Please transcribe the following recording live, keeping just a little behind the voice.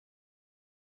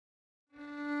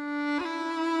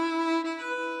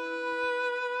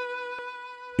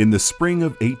In the spring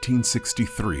of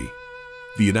 1863,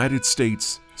 the United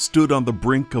States stood on the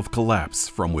brink of collapse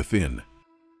from within.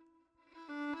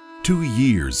 2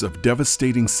 years of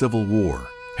devastating civil war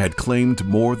had claimed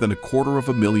more than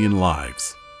 250,000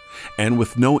 lives, and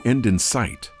with no end in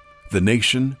sight, the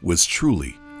nation was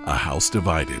truly a house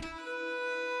divided.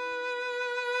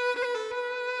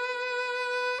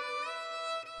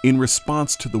 In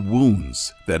response to the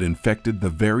wounds that infected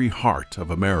the very heart of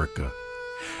America,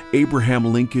 Abraham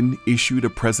Lincoln issued a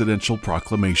presidential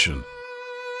proclamation.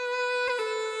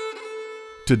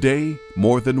 Today,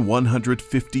 more than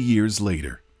 150 years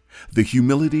later, the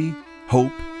humility,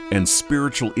 hope, and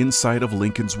spiritual insight of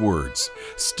Lincoln's words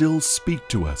still speak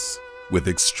to us with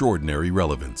extraordinary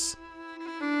relevance.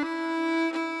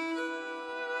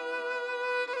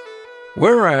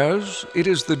 Whereas it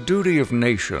is the duty of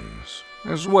nations,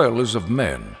 as well as of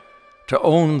men, to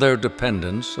own their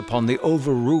dependence upon the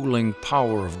overruling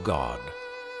power of God,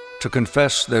 to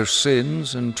confess their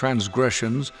sins and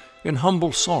transgressions in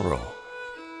humble sorrow,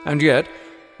 and yet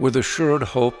with assured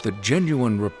hope that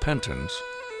genuine repentance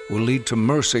will lead to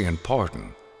mercy and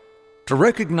pardon, to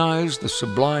recognize the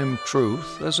sublime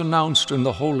truth as announced in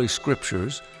the Holy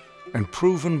Scriptures and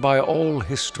proven by all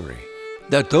history,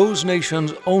 that those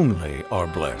nations only are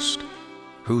blessed,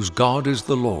 whose God is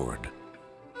the Lord.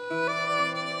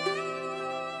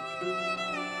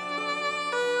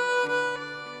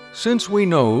 Since we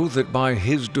know that by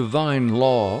His divine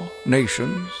law,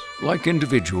 nations, like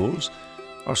individuals,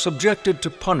 are subjected to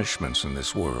punishments in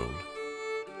this world,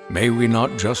 may we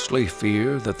not justly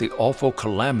fear that the awful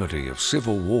calamity of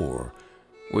civil war,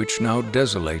 which now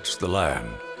desolates the land,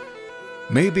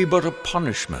 may be but a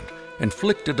punishment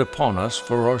inflicted upon us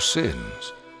for our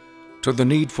sins, to the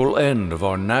needful end of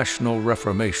our national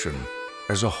reformation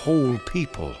as a whole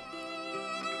people.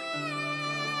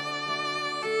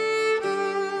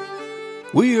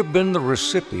 We have been the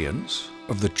recipients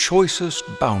of the choicest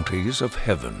bounties of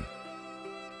heaven.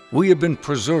 We have been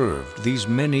preserved these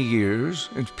many years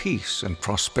in peace and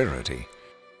prosperity.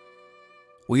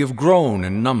 We have grown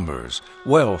in numbers,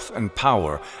 wealth, and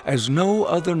power as no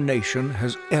other nation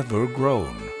has ever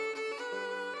grown.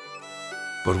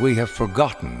 But we have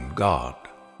forgotten God.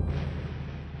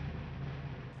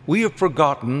 We have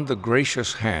forgotten the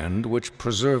gracious hand which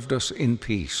preserved us in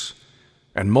peace,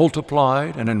 and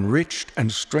multiplied and enriched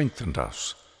and strengthened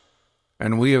us.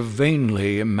 And we have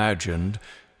vainly imagined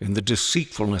in the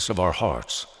deceitfulness of our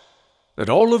hearts that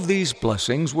all of these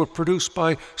blessings were produced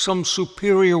by some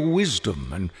superior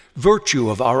wisdom and virtue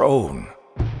of our own.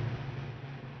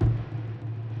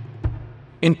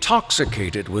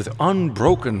 Intoxicated with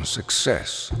unbroken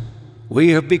success, we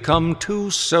have become too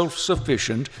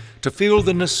self-sufficient to feel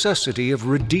the necessity of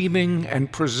redeeming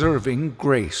and preserving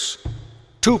grace,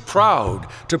 too proud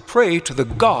to pray to the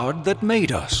God that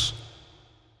made us.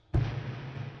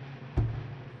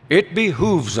 It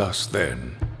behooves us,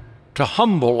 then, to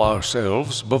humble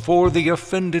ourselves before the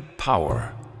offended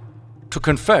power, to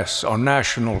confess our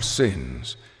national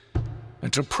sins,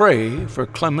 and to pray for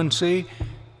clemency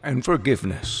and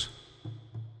forgiveness.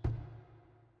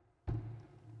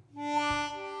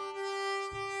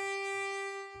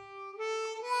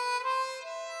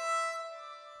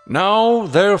 Now,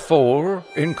 therefore,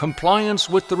 in compliance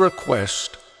with the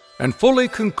request, and fully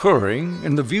concurring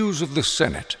in the views of the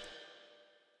Senate,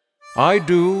 I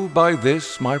do by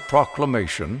this my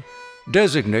proclamation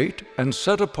designate and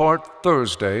set apart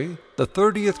Thursday, the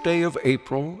 30th day of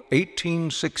April,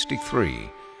 1863,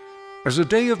 as a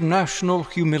day of national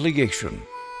humiliation,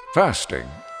 fasting,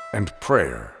 and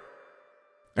prayer.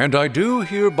 And I do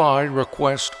hereby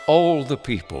request all the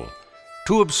people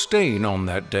to abstain on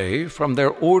that day from their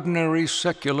ordinary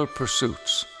secular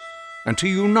pursuits, and to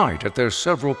unite at their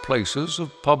several places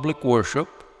of public worship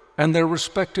and their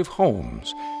respective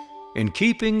homes, in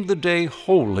keeping the day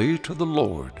holy to the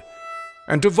Lord,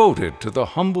 and devoted to the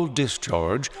humble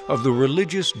discharge of the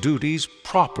religious duties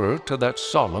proper to that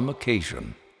solemn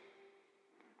occasion.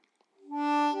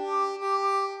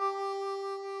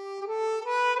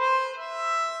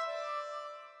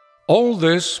 All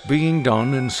this being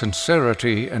done in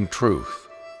sincerity and truth,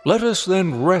 let us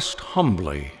then rest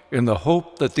humbly in the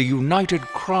hope that the united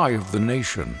cry of the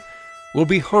nation will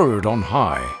be heard on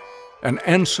high and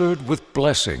answered with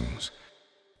blessings,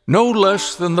 no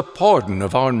less than the pardon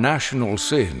of our national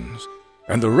sins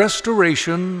and the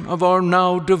restoration of our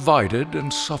now divided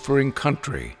and suffering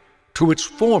country to its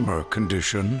former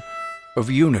condition of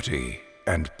unity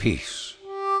and peace.